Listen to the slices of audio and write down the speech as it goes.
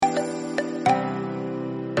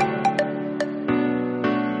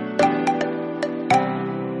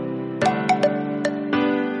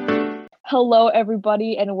Hello,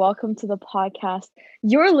 everybody, and welcome to the podcast.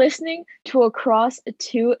 You're listening to Across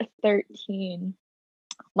 213.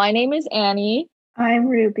 My name is Annie. I'm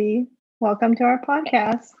Ruby. Welcome to our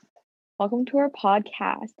podcast. Welcome to our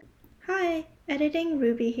podcast. Hi, editing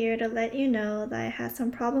Ruby here to let you know that I had some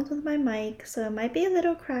problems with my mic, so it might be a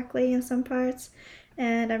little crackly in some parts,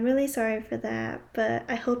 and I'm really sorry for that, but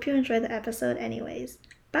I hope you enjoy the episode anyways.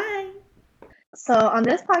 Bye! So, on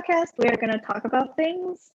this podcast, we are going to talk about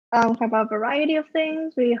about a variety of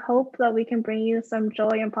things. We hope that we can bring you some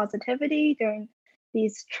joy and positivity during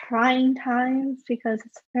these trying times because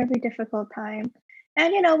it's a very difficult time.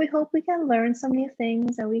 And, we hope we can learn some new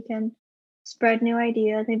things and we can spread new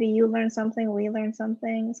ideas. Maybe you learn something, we learn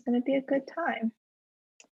something. It's going to be a good time.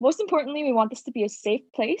 Most importantly, we want this to be a safe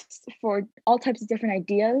place for all types of different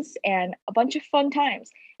ideas and a bunch of fun times.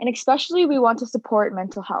 And especially, we want to support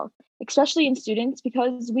mental health, especially in students,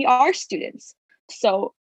 because we are students.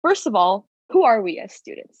 So, first of all, who are we as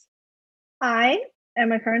students? I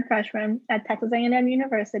am a current freshman at Texas A&M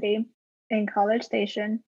University in College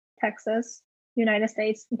Station, Texas, United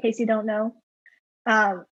States. In case you don't know,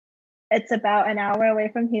 it's about an hour away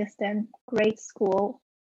from Houston. Great school.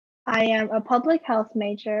 I am a public health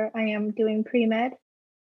major. I am doing pre-med,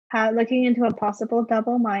 looking into a possible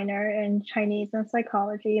double minor in Chinese and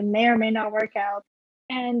psychology. It may or may not work out.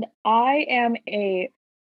 And I am a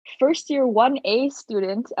first year 1A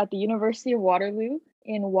student at the University of Waterloo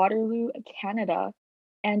in Waterloo, Canada.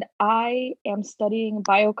 And I am studying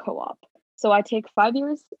bio co op. So I take 5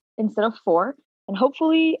 years instead of four. And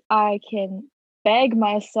hopefully I can bag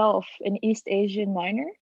myself an East Asian minor.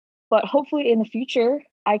 But hopefully in the future,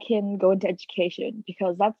 I can go into education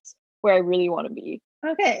because that's where I really want to be.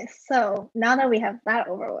 Okay, so now that we have that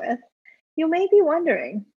over with, you may be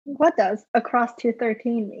wondering, what does across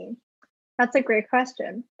 213 mean? That's a great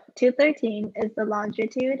question. 213 is the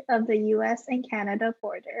longitude of the US and Canada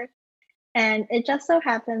border. And it just so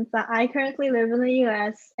happens that I currently live in the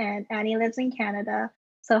US and Annie lives in Canada.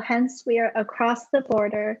 So hence we are across the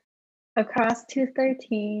border, across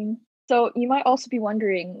 213. So you might also be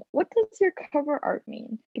wondering, what does your cover art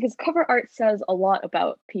mean? Because cover art says a lot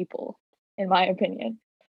about people, in my opinion.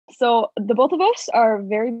 So the both of us are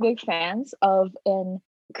very big fans of an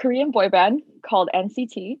Korean boy band called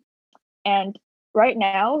NCT. And right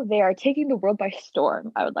now they are taking the world by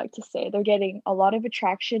storm, I would like to say. They're getting a lot of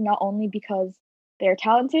attraction, not only because they are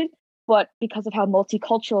talented, but because of how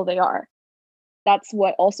multicultural they are. That's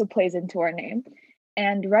what also plays into our name.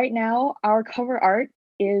 And right now, our cover art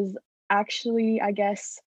is actually, I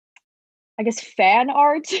guess fan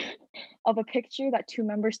art of a picture that two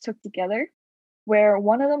members took together, where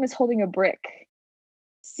one of them is holding a brick,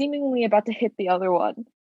 seemingly about to hit the other one,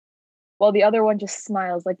 while the other one just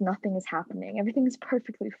smiles like nothing is happening. Everything is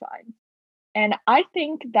perfectly fine. And I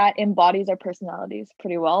think that embodies our personalities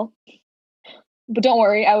pretty well. But don't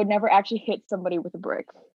worry, I would never actually hit somebody with a brick.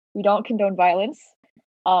 We don't condone violence.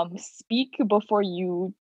 Speak before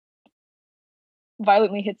you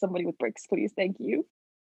violently hit somebody with bricks, please. Thank you.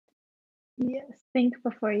 Yes, think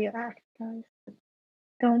before you act, guys.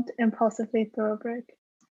 Don't impulsively throw a brick.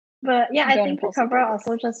 But yeah, I Don't think the impulsively cover throw bricks.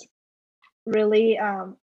 also just really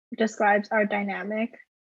describes our dynamic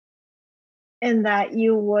in that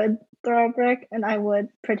you would throw a brick and I would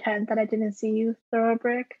pretend that I didn't see you throw a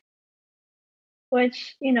brick.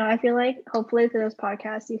 Which, I feel like hopefully through this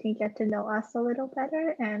podcast you can get to know us a little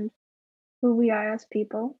better and who we are as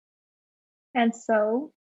people. And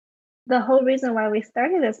so the whole reason why we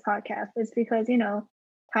started this podcast is because,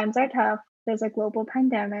 times are tough. There's a global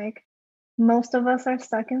pandemic. Most of us are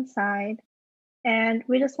stuck inside. And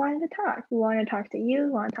we just wanted to talk. We want to talk to you. We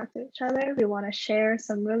want to talk to each other. We want to share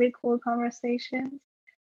some really cool conversations.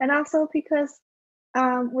 And also because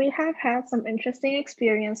we have had some interesting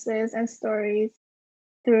experiences and stories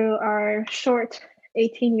through our short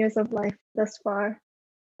 18 years of life thus far.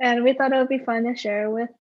 And we thought it would be fun to share with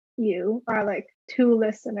you, our like two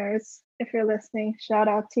listeners. If you're listening, shout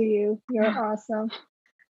out to you. You're awesome.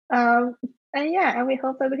 Um, and we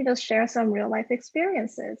hope that we can just share some real life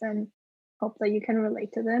experiences and hope that you can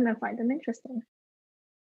relate to them and find them interesting.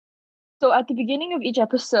 So at the beginning of each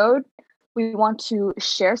episode, we want to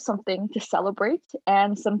share something to celebrate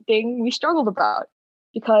and something we struggled about.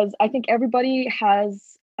 Because I think everybody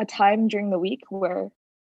has a time during the week where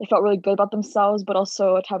they felt really good about themselves, but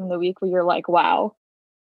also a time in the week where you're like, wow,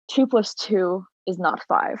 2 plus 2 is not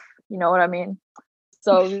five. You know what I mean?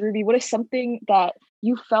 So, Ruby, what is something that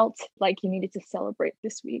you felt like you needed to celebrate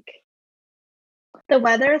this week? The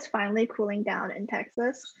weather is finally cooling down in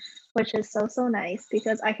Texas, which is so nice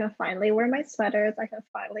because I can finally wear my sweaters. I can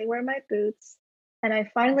finally wear my boots. and I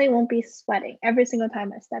finally won't be sweating every single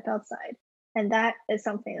time I step outside. And that is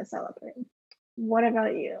something to celebrate. What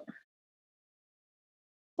about you?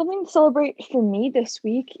 Something to celebrate for me this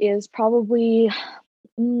week is probably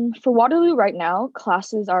for Waterloo right now,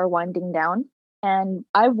 classes are winding down, and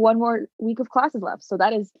I have one more week of classes left. So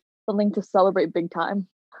that is something to celebrate big time.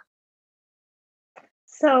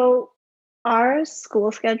 So our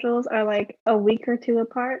school schedules are like a week or two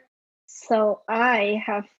apart. So I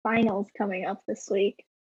have finals coming up this week.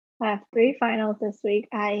 I have 3 finals this week.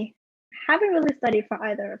 I haven't really studied for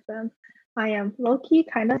either of them. I am low-key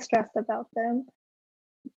kind of stressed about them.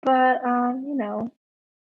 But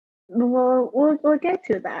we'll get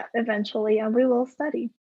to that eventually, and we will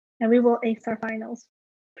study, and we will ace our finals.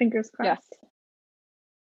 Fingers crossed. Yes.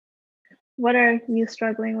 What are you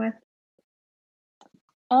struggling with?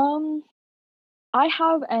 I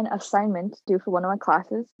have an assignment due for one of my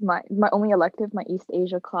classes, my only elective, my East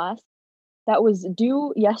Asia class, that was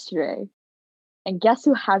due yesterday. And guess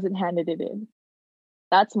who hasn't handed it in?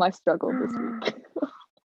 That's my struggle this week.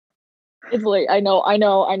 It's late. I know.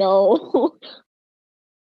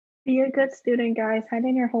 Be a good student, guys. Hand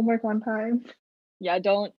in your homework on time. Yeah,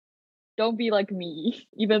 don't be like me,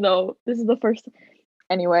 even though this is the first.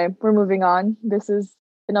 Anyway, we're moving on. This is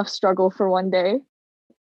enough struggle for one day.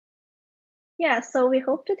 Yeah, so we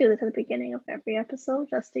hope to do this at the beginning of every episode,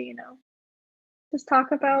 just to, just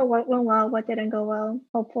talk about what went well, what didn't go well.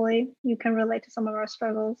 Hopefully, you can relate to some of our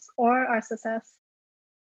struggles or our success.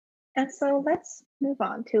 And so let's move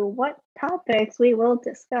on to what topics we will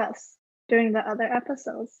discuss during the other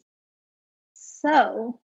episodes.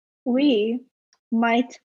 So we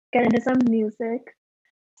might get into some music,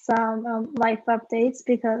 some life updates,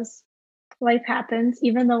 because life happens.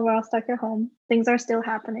 Even though we're all stuck at home, things are still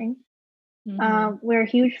happening. We're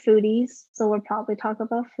huge foodies, so we'll probably talk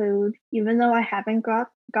about food. Even though I haven't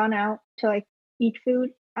gone out to like eat food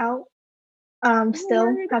out,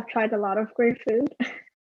 still have tried a lot of great food.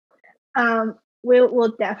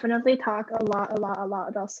 We'll definitely talk a lot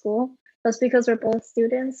about school, just because we're both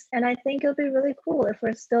students, and I think it'll be really cool if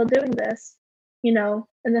we're still doing this. In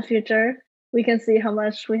the future, we can see how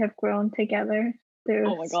much we have grown together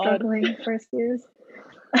through struggling first years.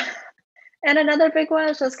 And another big one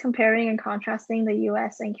is just comparing and contrasting the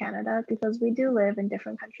US and Canada, because we do live in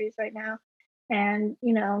different countries right now. And,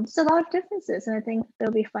 there's a lot of differences. And I think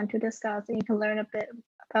it'll be fun to discuss, and you can learn a bit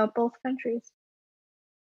about both countries.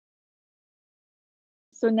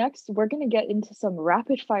 So next, we're going to get into some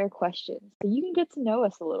rapid fire questions so you can get to know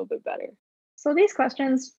us a little bit better. So these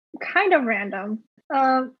questions, kind of random.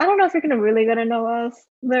 I don't know if you're really going to know us.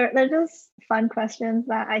 They're just fun questions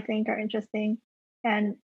that I think are interesting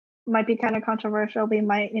and might be kind of controversial. We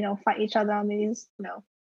might, fight each other on these.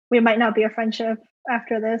 We might not be a friendship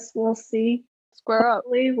after this. We'll see. Square up.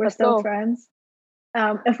 Hopefully, we're still friends.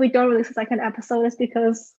 If we don't release a second episode, it's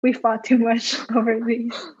because we fought too much over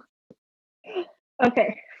these.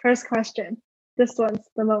 Okay, first question. This one's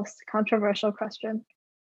the most controversial question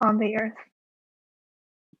on the earth.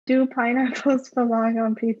 Do pineapples belong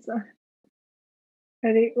on pizza?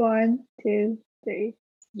 Ready? 1, 2, 3.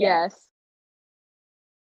 Yes.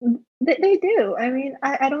 They do. I mean,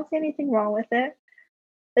 I don't see anything wrong with it.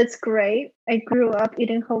 It's great. I grew up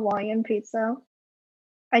eating Hawaiian pizza.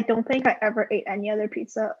 I don't think I ever ate any other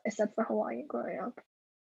pizza except for Hawaiian growing up.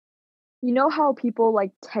 You know how people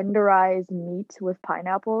like tenderize meat with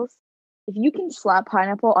pineapples? If you can slap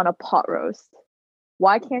pineapple on a pot roast,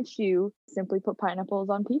 why can't you simply put pineapples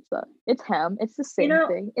on pizza? It's ham. It's the same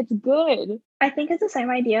thing. It's good. I think it's the same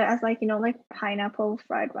idea as like pineapple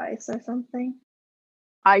fried rice or something.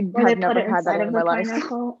 I have never had that in my life.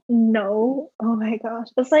 No. Oh my gosh.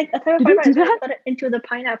 It's like a type of fried rice where you put it into the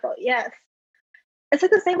pineapple. Yes. It's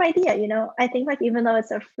like the same idea, I think like even though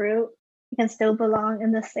it's a fruit, it can still belong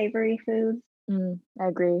in the savory foods. I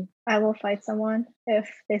agree. I will fight someone if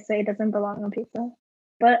they say it doesn't belong on pizza,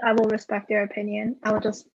 but I will respect your opinion. I will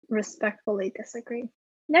just respectfully disagree.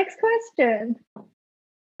 Next question.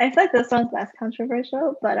 I feel like this one's less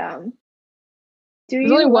controversial, but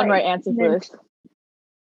there's only one right answer for this.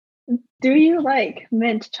 Do you like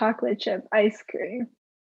mint chocolate chip ice cream?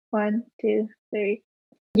 1, 2, 3.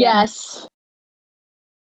 Yes.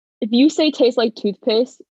 If you say tastes like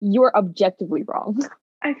toothpaste, you are objectively wrong.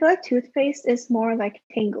 I feel like toothpaste is more like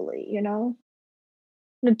tingly,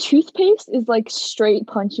 The toothpaste is like straight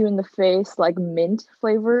punch you in the face, like mint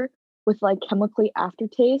flavor with like chemically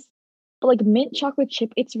aftertaste. But like mint chocolate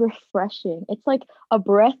chip, it's refreshing. It's like a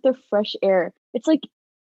breath of fresh air. It's like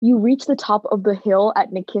you reach the top of the hill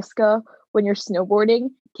at Nikiska when you're snowboarding,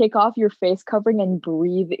 take off your face covering and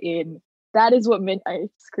breathe in. That is what mint ice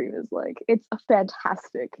cream is like. It's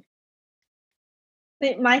fantastic.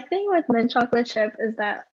 My thing with mint chocolate chip is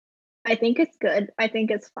that I think it's good. I think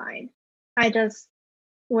it's fine. I just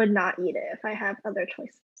would not eat it if I have other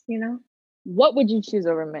choices, you know? What would you choose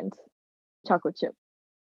over mint chocolate chip?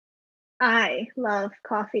 I love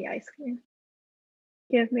coffee ice cream.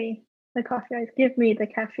 Give me the coffee ice. Give me the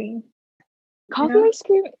caffeine. Coffee know? ice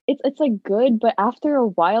cream, it's like good, but after a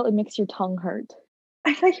while it makes your tongue hurt.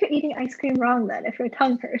 I thought you're eating ice cream wrong then if your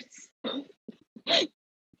tongue hurts.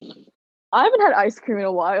 I haven't had ice cream in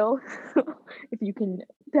a while, if you can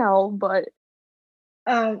tell, but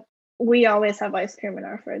We always have ice cream in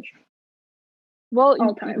our fridge. well,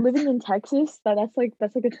 All times. living in Texas, that's like a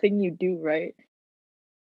thing you do, right?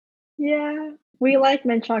 Yeah, we like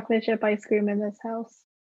mint chocolate chip ice cream in this house.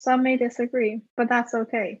 Some may disagree, but that's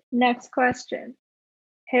okay. Next question.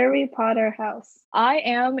 Harry Potter house. I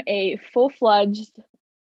am a full-fledged,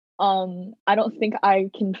 I don't think I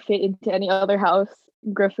can fit into any other house,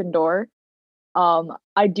 Gryffindor.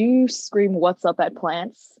 I do scream "What's up" at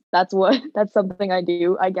plants. That's something I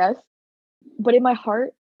do, I guess. But in my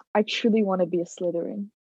heart, I truly want to be a Slytherin.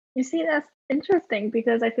 You see, that's interesting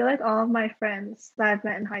because I feel like all of my friends that I've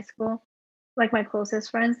met in high school, like my closest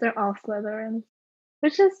friends, they're all Slytherins,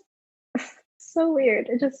 which is so weird.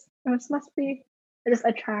 It must be, it just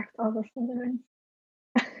attracts all the Slytherins.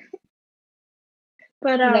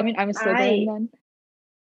 But Does that mean I'm a Slytherin then?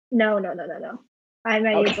 No. I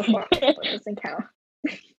met you before, so it doesn't count.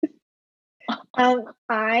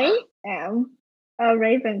 I am a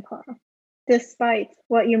Ravenclaw, despite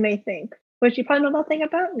what you may think, which you probably know nothing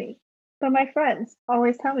about me. But my friends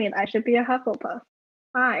always tell me that I should be a Hufflepuff.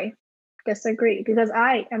 I disagree because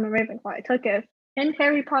I am a Ravenclaw. I took it in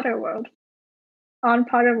Harry Potter World on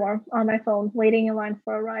Pottermore on my phone, waiting in line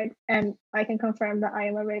for a ride, and I can confirm that I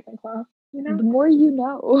am a Ravenclaw. You know? The more you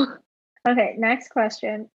know. Okay, next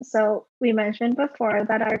question. So we mentioned before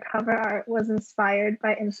that our cover art was inspired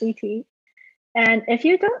by NCT. And if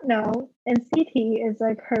you don't know, NCT is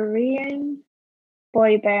a Korean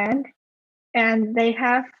boy band, and they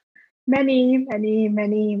have many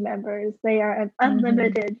members. They are an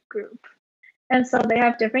unlimited group. And so they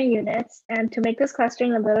have different units. And to make this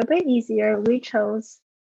question a little bit easier, we chose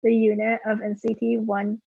the unit of NCT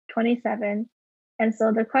 127. And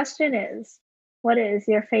so the question is, what is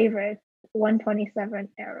your favorite 127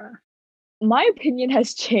 era? My opinion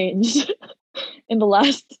has changed in the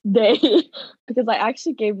last day because I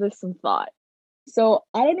actually gave this some thought. So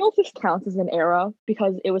I don't know if this counts as an era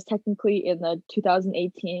because it was technically in the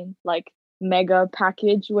 2018 like mega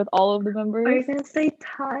package with all of the members. Are you gonna say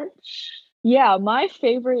Touch? Yeah, my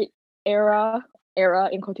favorite era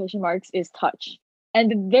in quotation marks is Touch.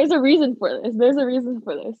 And there's a reason for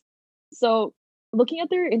this. So looking at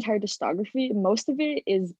their entire discography, most of it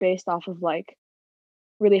is based off of like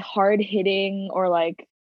really hard hitting or like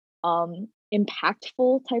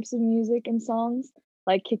impactful types of music and songs.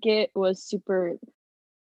 Like Kick It was super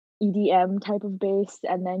EDM type of bass,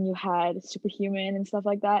 and then you had Superhuman and stuff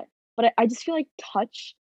like that. But I just feel like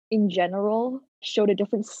Touch in general showed a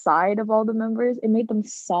different side of all the members. It made them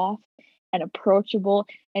soft and approachable,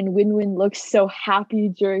 and Winwin looks so happy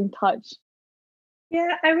during Touch.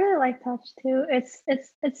 Yeah, I really like Touch too. It's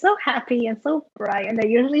so happy and so bright, and they're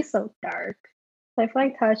usually so dark. So I feel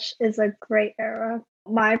like Touch is a great era.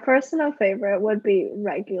 My personal favorite would be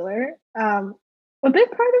Regular. A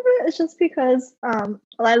big part of it is just because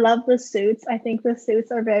I love the suits. I think the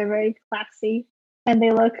suits are very, very classy and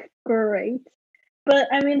they look great. But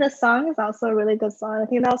I mean, the song is also a really good song. I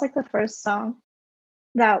think that was like the first song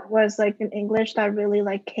that was like in English that really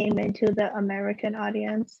like came into the American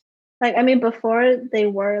audience. Like, I mean, before they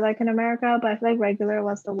were like in America, but I feel like Regular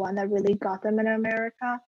was the one that really got them in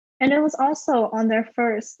America. And it was also on their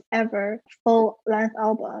first ever full length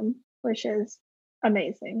album, which is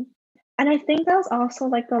amazing. And I think that was also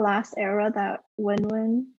like the last era that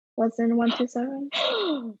Winwin was in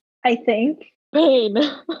 127. I think. Pain.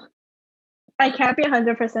 I can't be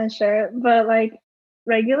 100% sure, but like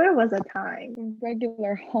Regular was a time.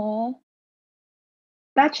 Regular, huh?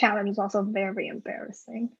 That challenge was also very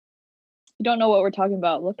embarrassing. You don't know what we're talking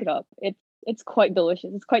about, look it up. It's quite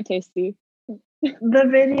delicious. It's quite tasty. The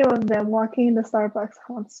video of them walking in the Starbucks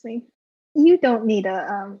haunts me. You don't need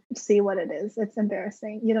to see what it is. It's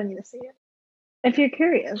embarrassing. You don't need to see it. If you're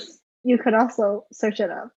curious, you could also search it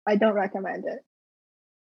up. I don't recommend it.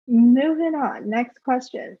 Moving on. Next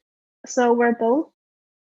question. So we're both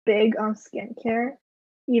big on skincare,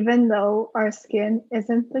 even though our skin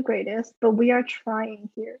isn't the greatest, but we are trying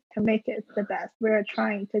here to make it the best. We're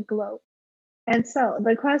trying to glow. And so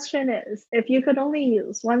the question is, if you could only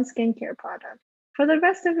use one skincare product for the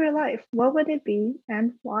rest of your life, what would it be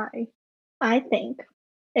and why? I think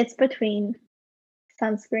it's between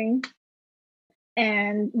sunscreen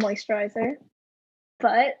and moisturizer.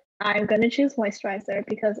 But I'm gonna choose moisturizer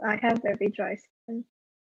because I have very dry skin.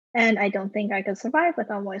 And I don't think I could survive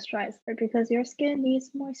without moisturizer because your skin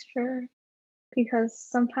needs moisture. Because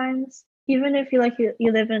sometimes, even if you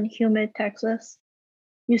live in humid Texas,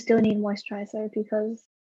 you still need moisturizer because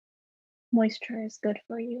moisture is good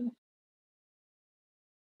for you.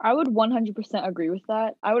 I would 100% agree with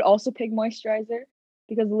that. I would also pick moisturizer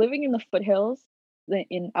because living in the foothills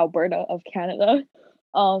in Alberta of Canada,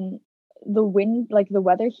 the wind, like the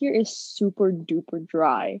weather here is super duper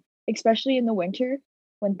dry, especially in the winter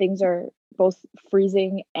when things are both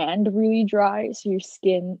freezing and really dry. So your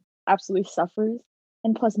skin absolutely suffers.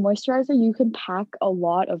 And plus, moisturizer, you can pack a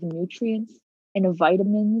lot of nutrients and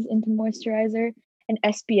vitamins into moisturizer and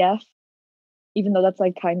SPF, even though that's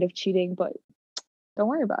like kind of cheating, but don't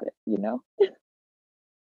worry about it, you know?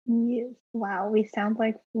 Yes. Wow, we sound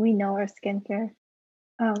like we know our skincare.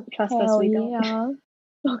 Trust us, Hell we don't.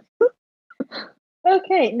 yeah.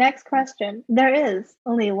 Okay, next question. There is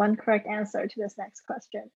only one correct answer to this next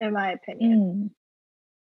question, in my opinion.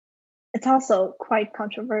 It's also quite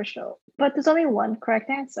controversial, but there's only one correct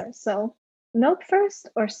answer. So, milk first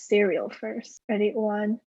or cereal first? Ready?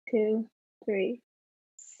 1, 2, 3.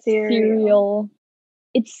 Cereal.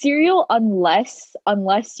 It's cereal unless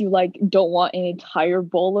you like don't want an entire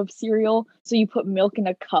bowl of cereal. So you put milk in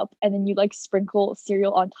a cup and then you like sprinkle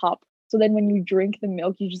cereal on top. So then when you drink the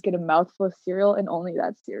milk, you just get a mouthful of cereal and only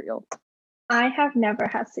that cereal. I have never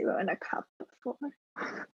had cereal in a cup before.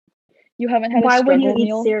 You haven't had Why a would you struggle eat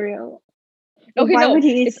meal? cereal? Okay, Why no. would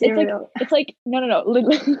you eat It's cereal? like no.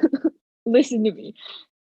 Listen to me.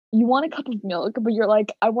 You want a cup of milk, but you're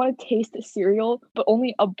like, I want to taste the cereal, but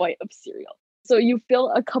only a bite of cereal. So you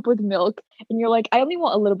fill a cup with milk and you're like, I only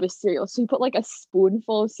want a little bit of cereal. So you put like a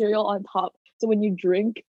spoonful of cereal on top. So when you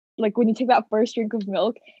drink, like when you take that first drink of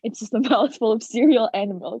milk, it's just a mouthful of cereal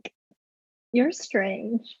and milk. You're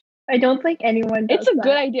strange. I don't think anyone does It's a that.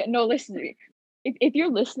 good idea. No, listen to me. If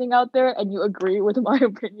you're listening out there and you agree with my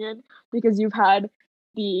opinion because you've had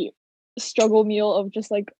the struggle meal of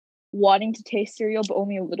just like wanting to taste cereal but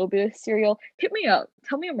only a little bit of cereal, hit me up.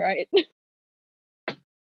 Tell me I'm right.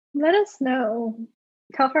 Let us know.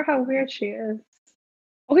 Tell her how weird she is.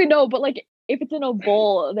 Okay, no, but like if it's in a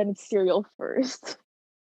bowl, then it's cereal first.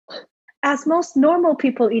 As most normal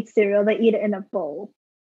people eat cereal, they eat it in a bowl.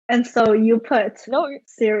 And so you put No,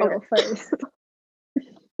 cereal first.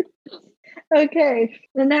 Okay,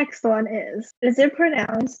 the next one is it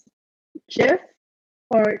pronounced Jif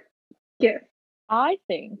or GIF? I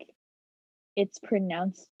think it's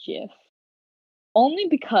pronounced Jif. Only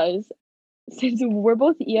because since we're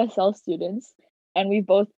both ESL students and we've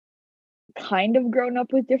both kind of grown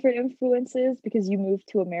up with different influences because you moved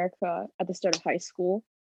to America at the start of high school.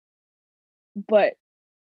 But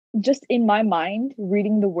just in my mind,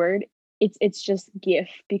 reading the word, it's just GIF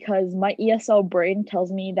because my ESL brain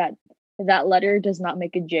tells me that that letter does not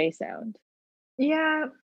make a J sound. Yeah,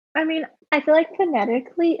 I mean, I feel like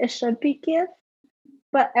phonetically it should be GIF,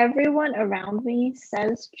 but everyone around me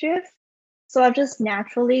says GIF. So I've just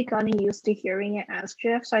naturally gotten used to hearing it as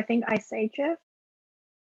GIF. So I think I say GIF.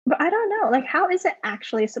 But I don't know, like, how is it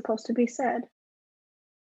actually supposed to be said?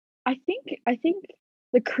 I think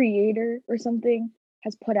the creator or something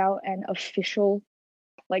has put out an official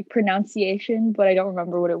like pronunciation, but I don't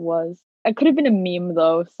remember what it was. It could have been a meme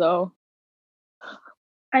though, so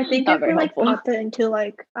I think not if very we like helpful. popped it into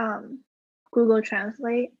like Google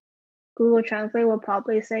Translate will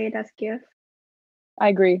probably say it as GIF, I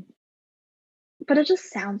agree. but it just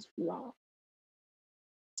sounds wrong.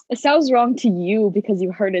 It sounds wrong to you because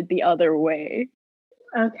you heard it the other way.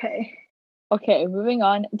 Okay. Okay, moving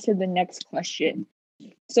on to the next question.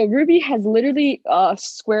 So Ruby has literally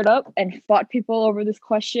squared up and fought people over this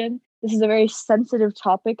question. This is a very sensitive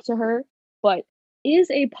topic to her, but is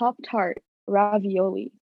a Pop-Tart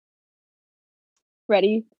ravioli?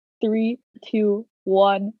 Ready? 3, 2,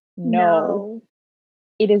 1. No.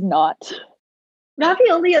 It is not.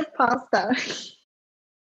 Ravioli is pasta.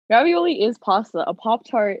 Ravioli is pasta. A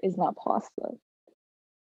Pop-Tart is not pasta.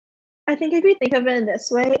 I think if you think of it in this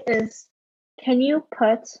way is, can you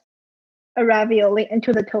put a ravioli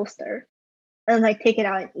into the toaster and like take it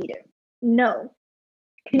out and eat it? No.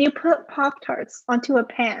 Can you put Pop-Tarts onto a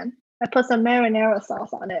pan and put some marinara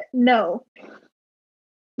sauce on it? No.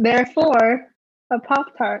 Therefore, a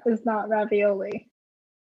Pop-Tart is not ravioli.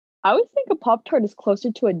 I would think a Pop-Tart is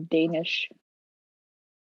closer to a Danish.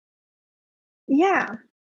 Yeah.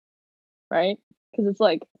 Right? Because it's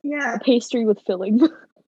like Yeah. a pastry with filling.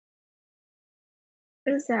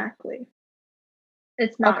 Exactly.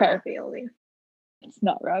 It's not Okay. ravioli. It's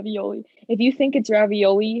not ravioli. If you think it's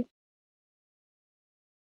ravioli,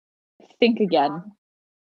 think again.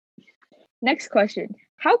 Next question.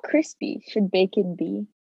 How crispy should bacon be?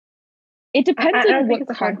 It depends I don't on think what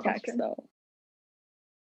it's a hard context, question. though.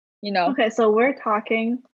 You know? Okay, so we're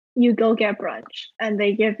talking you go get brunch and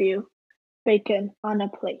they give you bacon on a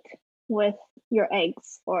plate with your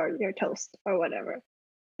eggs or your toast or whatever.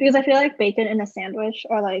 Because I feel like bacon in a sandwich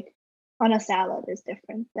or like on a salad is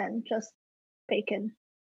different than just bacon.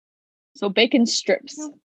 So bacon strips.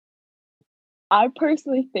 I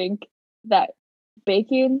personally think that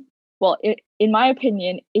bacon, well, in my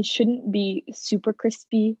opinion, it shouldn't be super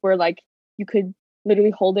crispy where like you could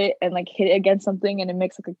literally hold it and like hit it against something and it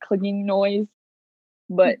makes like a clinging noise.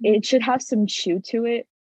 But it should have some chew to it,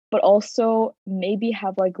 but also maybe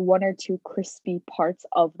have like one or two crispy parts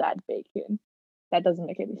of that bacon. That doesn't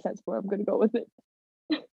make any sense, but I'm gonna go with it.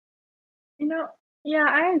 You know, yeah,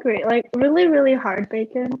 I agree. Like really, really hard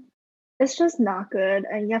bacon, it's just not good,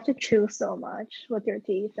 and you have to chew so much with your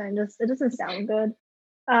teeth, and just it doesn't sound good.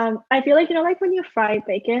 I feel like like when you fry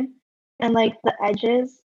bacon, and like the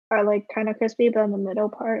edges are like kind of crispy, but then the middle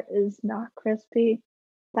part is not crispy.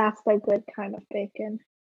 That's the good kind of bacon.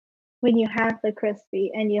 When you have the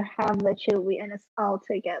crispy and you have the chewy, and it's all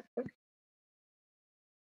together.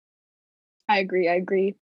 I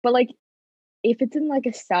agree. But like if it's in like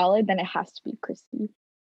a salad, then it has to be crispy.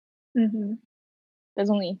 Mm-hmm. That's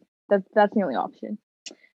the only option.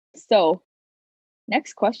 So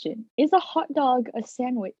next question. Is a hot dog a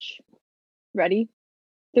sandwich? Ready?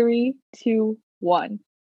 3, 2, 1.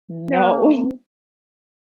 No.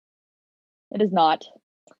 It is not.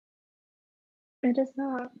 It is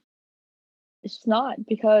not. It's just not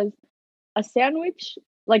because a sandwich,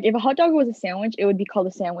 like if a hot dog was a sandwich, it would be called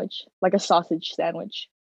a sandwich, like a sausage sandwich.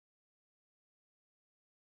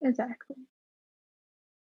 Exactly.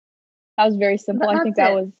 That was very simple. I think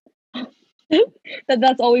that was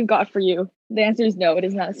that's all we've got for you. The answer is no, it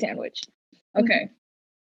is not a sandwich. Okay.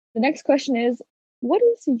 The next question is, what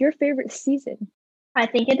is your favorite season? I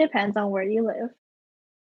think it depends on where you live.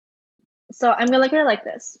 So I'm gonna look at it like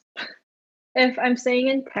this. If I'm staying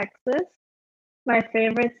in Texas, my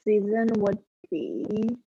favorite season would be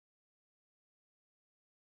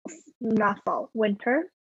not fall,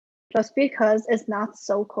 winter, just because it's not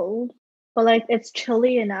so cold, but like it's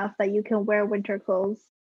chilly enough that you can wear winter clothes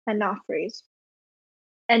and not freeze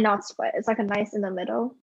and not sweat. It's like a nice in the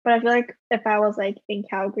middle. But I feel like if I was like in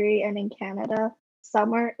Calgary and in Canada,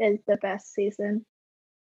 summer is the best season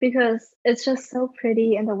because it's just so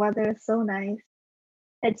pretty and the weather is so nice.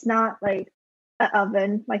 It's not like an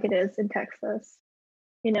oven like it is in Texas,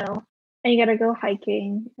 and you gotta go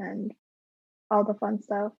hiking and all the fun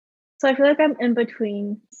stuff. So I feel like I'm in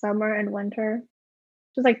between summer and winter,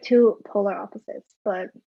 just like two polar opposites, but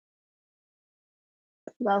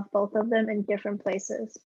love both of them in different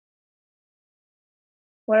places.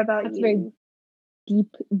 What about That's a you? very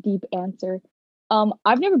deep answer.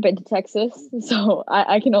 I've never been to Texas, so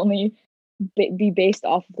I can only be based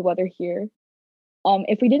off of the weather here.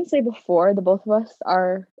 If we didn't say before, the both of us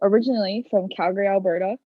are originally from Calgary,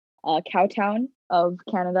 Alberta, Cowtown of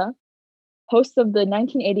Canada, hosts of the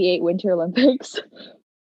 1988 Winter Olympics.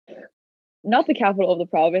 Not the capital of the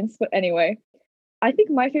province, but anyway. I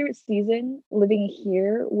think my favorite season living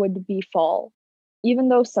here would be fall. Even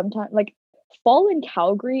though sometimes like fall in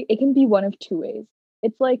Calgary, it can be one of two ways.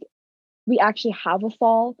 It's like we actually have a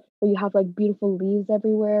fall where you have like beautiful leaves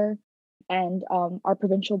everywhere and our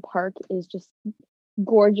provincial park is just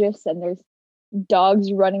gorgeous and there's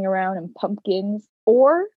dogs running around and pumpkins,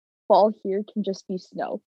 or fall here can just be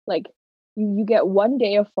snow. Like you get one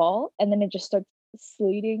day of fall and then it just starts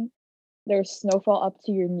sleeting. There's snowfall up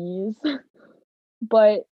to your knees.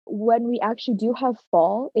 But when we actually do have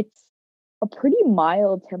fall, it's a pretty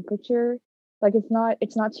mild temperature. Like it's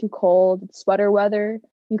not too cold. It's sweater weather.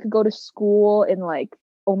 You could go to school in like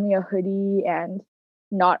only a hoodie and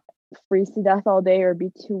not freeze to death all day or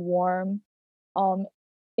be too warm. Um,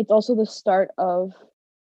 it's also the start of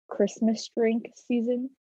Christmas drink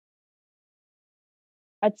season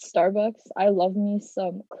at Starbucks. I love me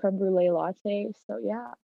some creme brulee latte. So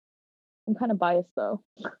yeah, I'm kind of biased though.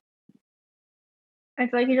 I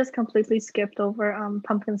feel like you just completely skipped over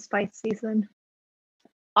pumpkin spice season.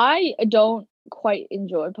 I don't quite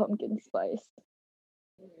enjoy pumpkin spice.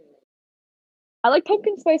 I like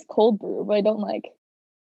pumpkin spice cold brew, but I don't like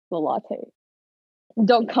the latte.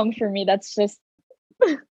 Don't come for me. That's just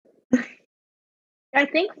I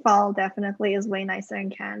think fall definitely is way nicer in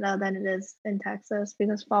Canada than it is in Texas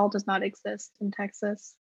because fall does not exist in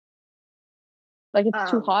Texas. like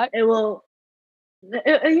it's too hot. It will,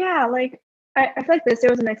 yeah, like I feel like this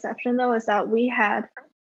year was an exception though, is that we had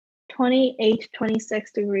 28,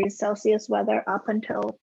 26 degrees Celsius weather up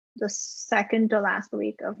until the second to last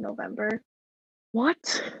week of November.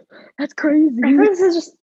 What? That's crazy. I heard this is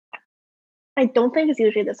just, I don't think it's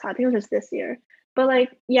usually this hot. I think it was just this year. But like,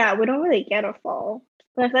 yeah, we don't really get a fall.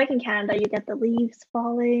 But I feel like in Canada, you get the leaves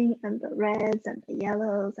falling and the reds and the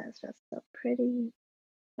yellows, and it's just so pretty.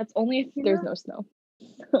 That's only if You there's know? no snow.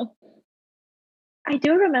 I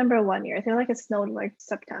do remember one year. I feel like it snowed in like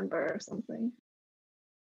September or something.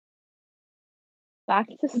 Back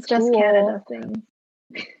to It's school. just Canada things.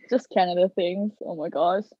 Just Canada things. Oh my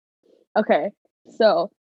gosh. Okay,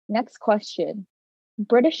 so next question.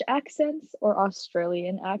 British accents or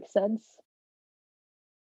Australian accents?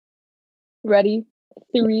 Ready?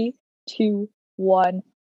 3, 2, 1.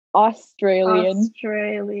 Australian.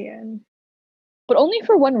 Australian. But only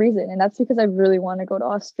for one reason, and that's because I really want to go to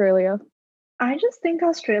Australia. I just think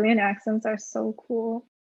Australian accents are so cool.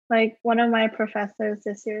 Like one of my professors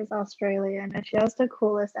this year is Australian and she has the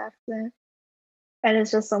coolest accent. And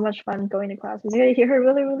it's just so much fun going to class because you get to hear her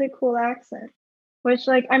really, really cool accent. Which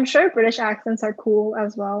like I'm sure British accents are cool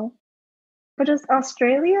as well. But just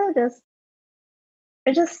Australia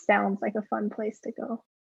it just sounds like a fun place to go.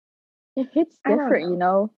 It hits I don't different, you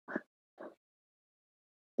know. know?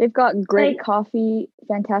 They've got great Like coffee,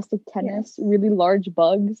 fantastic tennis, really large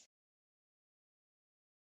bugs.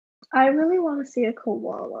 I really want to see a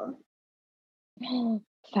koala.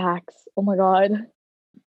 Facts. Oh my god.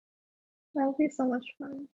 That would be so much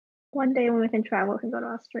fun. One day when we can travel, we can go to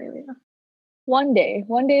Australia. One day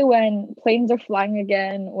when planes are flying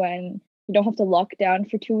again, when you don't have to lock down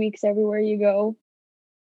for 2 weeks everywhere you go.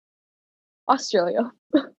 Australia.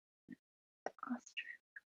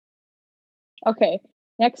 Okay,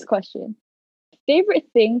 next question. Favorite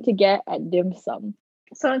thing to get at dim sum?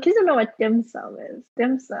 So in case you don't know what dim sum is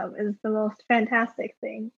the most fantastic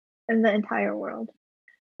thing in the entire world.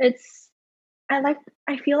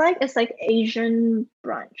 I feel like it's like Asian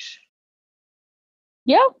brunch.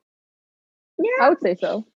 Yeah, I Yeah. would say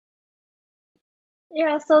so.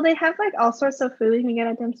 Yeah, so they have like all sorts of food you can get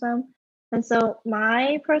at dim sum. And so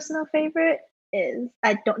my personal favorite is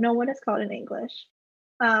I don't know what it's called in English.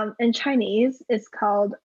 In Chinese it's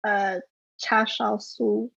called cha shao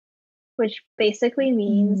su, which basically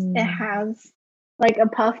means it has like a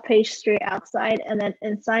puff pastry outside and then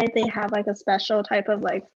inside they have like a special type of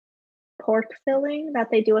like pork filling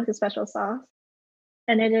that they do with a special sauce.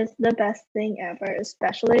 And it is the best thing ever,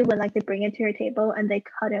 especially when like they bring it to your table and they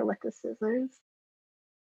cut it with the scissors.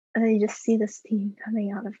 And then you just see the steam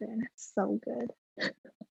coming out of it and it's so good.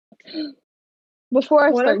 Before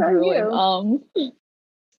I What start about drooling, you?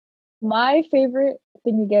 my favorite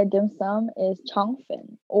thing to get at dim sum is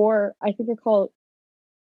chongfen, or I think they're called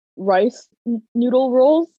rice noodle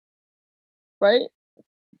rolls, right?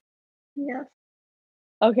 Yes.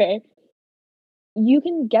 Okay. You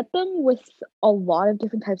can get them with a lot of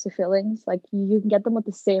different types of fillings. Like you can get them with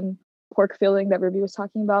the same pork filling that Ruby was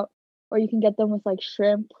talking about, or you can get them with like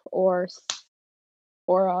shrimp or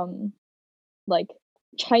like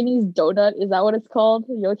Chinese donut. Is that what it's called?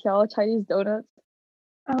 Youtiao Chinese donuts.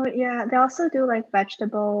 Oh yeah. They also do like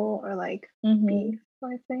vegetable or like beef,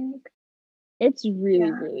 I think. It's really,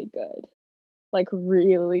 Yeah. really good. Like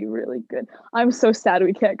really, really good. I'm so sad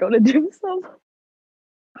we can't go to dim sum.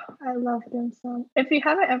 I love dim sum. If you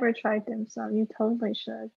haven't ever tried dim sum, you totally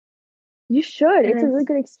should. You should. And It's a really it's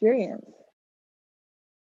good experience.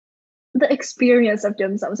 the experience of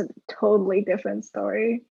dim sum is a totally different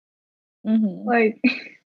story. Like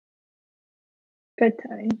good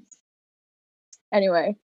times.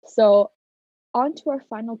 Anyway, so on to our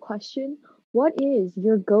final question. What is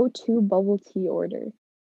your go-to bubble tea order?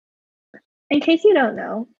 In case you don't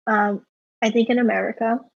know, I think in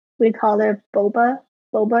America we call it boba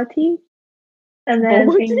tea, and then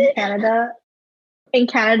Boba tea? in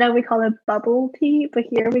Canada we call it bubble tea, but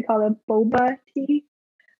here we call it boba tea.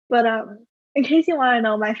 But in case you want to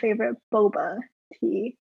know my favorite boba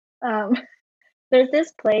tea, um, there's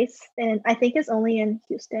this place and I think it's only in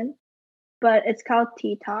Houston, but it's called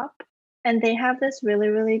Tea Top, and they have this really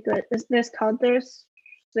really good. There's called their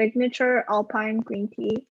signature Alpine green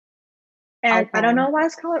tea. And I don't Alpine. know why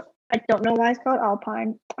it's called I don't know why it's called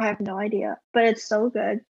Alpine. I have no idea, but it's so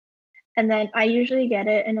good. And then I usually get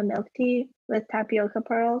it in a milk tea with tapioca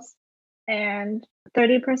pearls and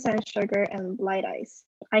 30% sugar and light ice.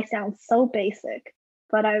 I sound so basic,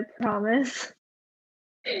 but I promise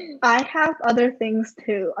I have other things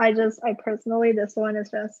too. I personally this one is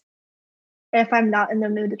just if I'm not in the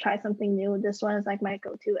mood to try something new, this one is like my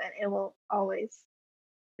go-to and it will always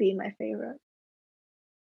be my favorite.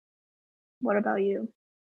 What about you?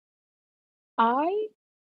 I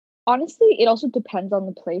honestly, it also depends on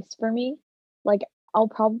the place for me. Like, I'll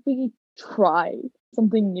probably try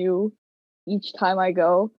something new each time I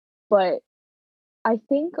go, but I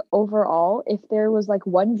think overall, if there was like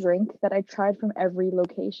one drink that I tried from every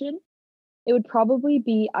location, it would probably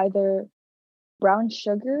be either brown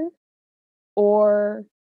sugar or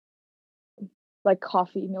like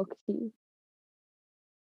coffee milk tea.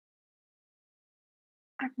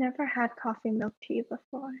 I've never had coffee milk tea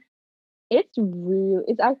before.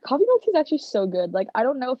 Coffee milk tea is actually so good. Like, I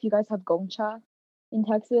don't know if you guys have Gongcha in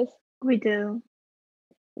Texas. We do.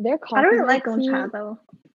 Their I don't coffee really like milk tea. Gongcha though.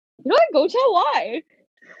 You don't like Gongcha? Why?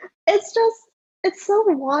 It's just it's so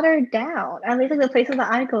watered down. At least like the places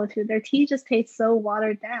that I go to, their tea just tastes so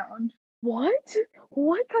watered down. What?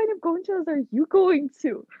 What kind of Gongchas are you going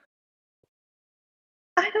to?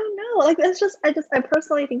 I don't know. Like it's just I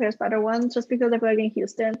personally think there's better ones just because I feel like in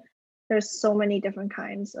Houston there's so many different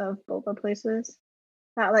kinds of boba places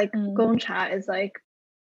that like Gongcha is like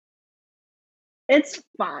it's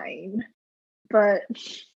fine. But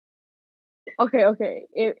Okay.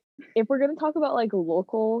 If we're gonna talk about like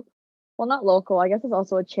local, well, not local, I guess it's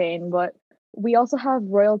also a chain, but we also have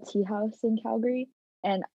Royal Tea House in Calgary,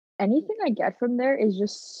 and anything I get from there is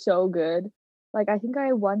just so good. Like, I think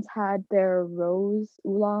I once had their rose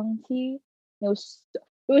oolong tea. It was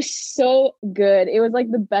so good. It was like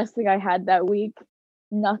the best thing I had that week.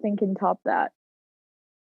 Nothing can top that.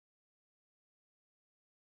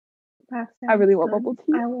 I really want bubble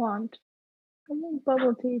tea. I want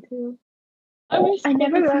bubble tea too. I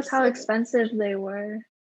never realized how expensive they were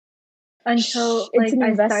until like it's an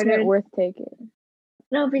investment started worth taking.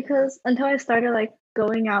 No, because until I started like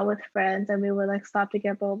going out with friends and we would like stop to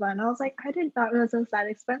get boba, and I was like, I did not realize it was that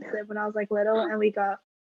expensive when I was like little, and we got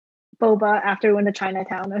boba after we went to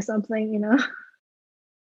Chinatown or something, you know.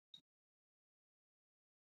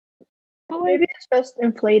 But maybe it's just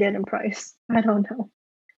inflated in price. I don't know.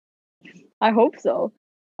 I hope so.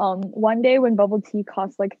 One day when bubble tea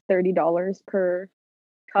costs like $30 per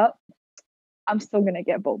cup, I'm still gonna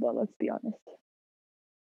get boba, let's be honest.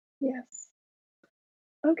 Yes.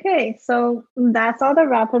 Okay, so that's all the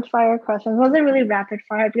rapid fire questions. It wasn't really rapid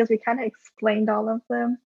fire because we kind of explained all of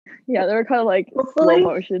them. Yeah, they were kind of like slow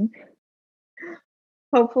motion.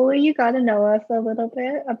 Hopefully you got to know us a little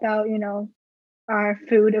bit about, you know, our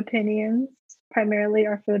food opinions, primarily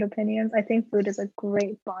our food opinions. I think food is a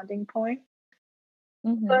great bonding point.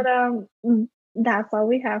 But that's all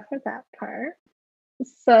we have for that part.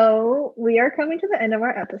 So we are coming to the end of our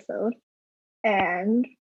episode, and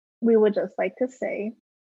we would just like to say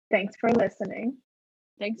thanks for listening.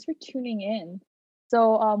 Thanks for tuning in.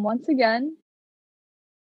 So once again,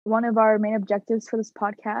 one of our main objectives for this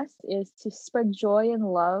podcast is to spread joy and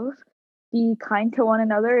love, be kind to one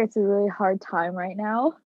another. It's a really hard time right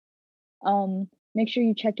now. Make sure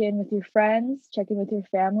you check in with your friends, check in with your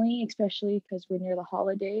family, especially because we're near the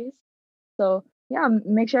holidays. So yeah,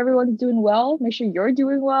 make sure everyone's doing well. Make sure you're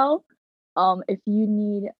doing well. If you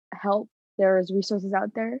need help, there's resources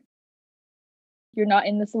out there. You're not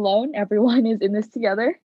in this alone. Everyone is in this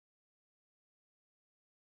together.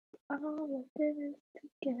 All of this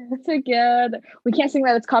together. We can't sing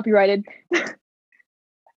that. It's copyrighted.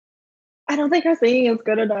 I don't think our singing is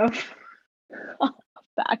good enough.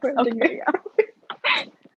 Facts. Okay.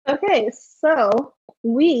 Okay, so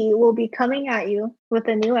we will be coming at you with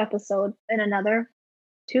a new episode in another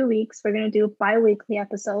 2 weeks. We're going to do bi-weekly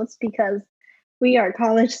episodes because we are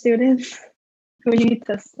college students who need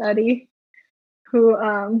to study, who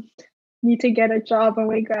need to get a job when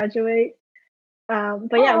we graduate. But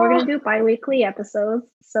yeah, we're going to do bi-weekly episodes.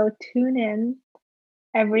 So tune in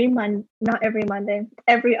every other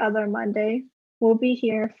Monday. We'll be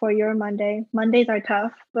here for your Monday. Mondays are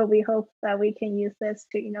tough, but we hope that we can use this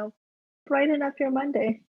to, you know, brighten up your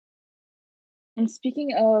Monday. And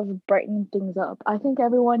speaking of brightening things up, I think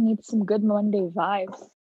everyone needs some good Monday vibes.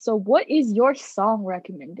 So what is your song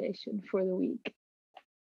recommendation for the week?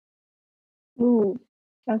 Ooh,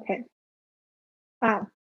 okay.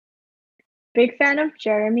 Big fan of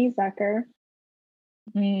Jeremy Zucker.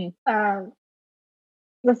 The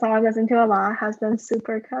song I listen to a lot has been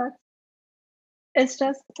Supercuts. It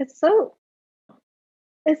sounds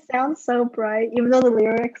so bright, even though the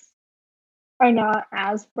lyrics are not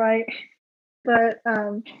as bright. But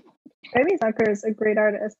Jeremy Zucker is a great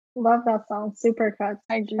artist. Love that song, Supercuts.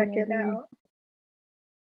 Check it out.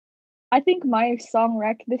 I think my song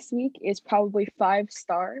rec this week is probably 5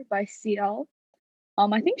 Star by CL.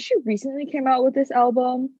 I think she recently came out with this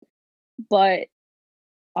album, but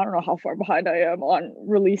I don't know how far behind I am on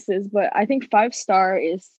releases, but I think 5 Star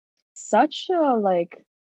is such a like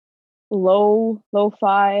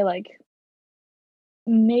lo-fi, like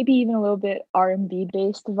maybe even a little bit R&B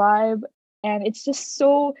based vibe, and it's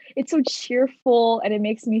so cheerful, and it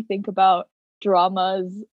makes me think about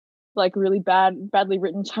dramas, like really badly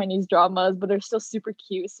written Chinese dramas, but they're still super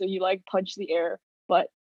cute, so you like punch the air. But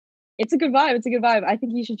it's a good vibe. It's a good vibe. I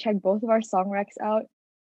think you should check both of our song recs out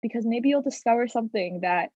because maybe you'll discover something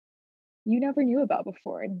that you never knew about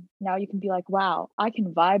before, and now you can be like, wow, I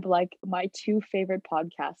can vibe like my two favorite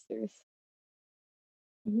podcasters.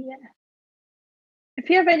 Yeah. If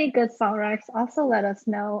you have any good song recs, also let us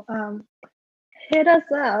know. Hit us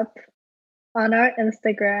up on our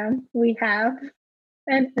Instagram. We have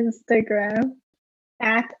an Instagram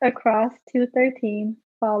at across213.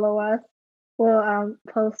 Follow us. We'll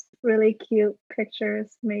post really cute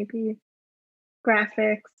pictures, maybe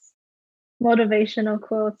graphics, motivational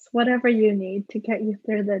quotes, whatever you need to get you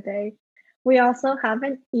through the day. We also have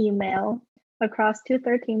an email,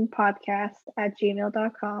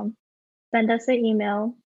 across213podcast@gmail.com. Send us an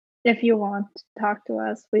email if you want to talk to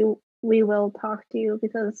us. We will talk to you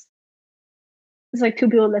because it's like two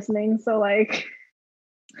people listening, so like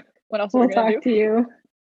What else are we'll we gonna talk do? to you.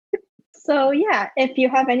 So yeah, if you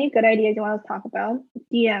have any good ideas you want to talk about,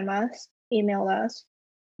 DM us, email us.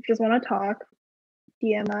 If you just want to talk,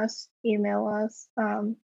 DM us, email us.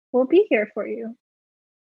 We'll be here for you.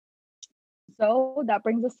 So that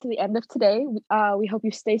brings us to the end of today. We hope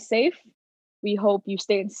you stay safe. We hope you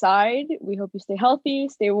stay inside. We hope you stay healthy,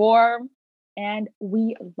 stay warm, and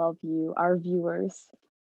we love you, our viewers,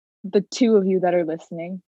 the two of you that are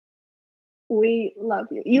listening. We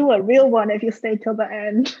love you. You a real one if you stay till the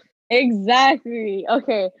end. Exactly.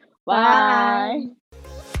 Okay. Bye. Bye.